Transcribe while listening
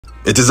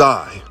It is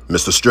I,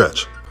 Mr.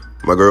 Stretch.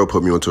 My girl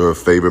put me onto her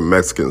favorite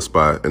Mexican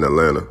spot in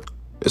Atlanta.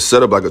 It's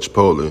set up like a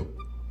Chipotle,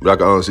 but I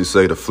can honestly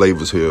say the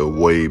flavors here are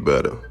way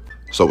better.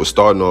 So we're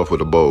starting off with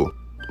a bowl.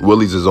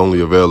 Willie's is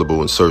only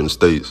available in certain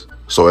states,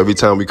 so every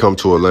time we come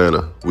to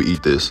Atlanta, we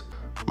eat this.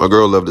 My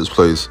girl loved this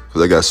place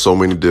because they got so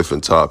many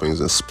different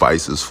toppings and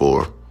spices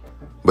for her.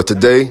 But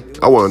today,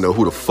 I want to know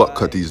who the fuck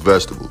cut these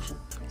vegetables.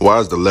 Why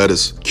is the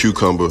lettuce,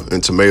 cucumber,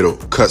 and tomato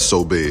cut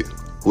so big?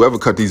 Whoever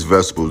cut these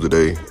vegetables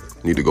today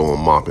need to go on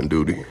mopping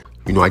duty.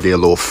 You know, I get a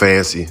little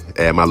fancy,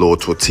 add my little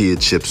tortilla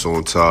chips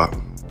on top.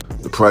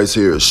 The price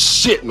here is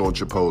shitting on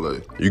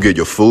Chipotle. You get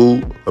your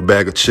food, a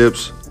bag of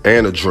chips,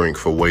 and a drink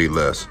for way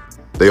less.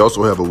 They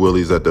also have a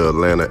Willie's at the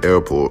Atlanta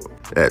airport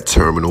at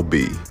Terminal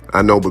B.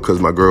 I know because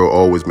my girl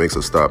always makes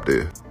a stop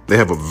there. They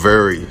have a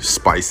very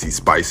spicy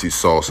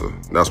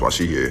salsa. That's why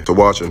she here. So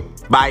watching.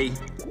 Bye.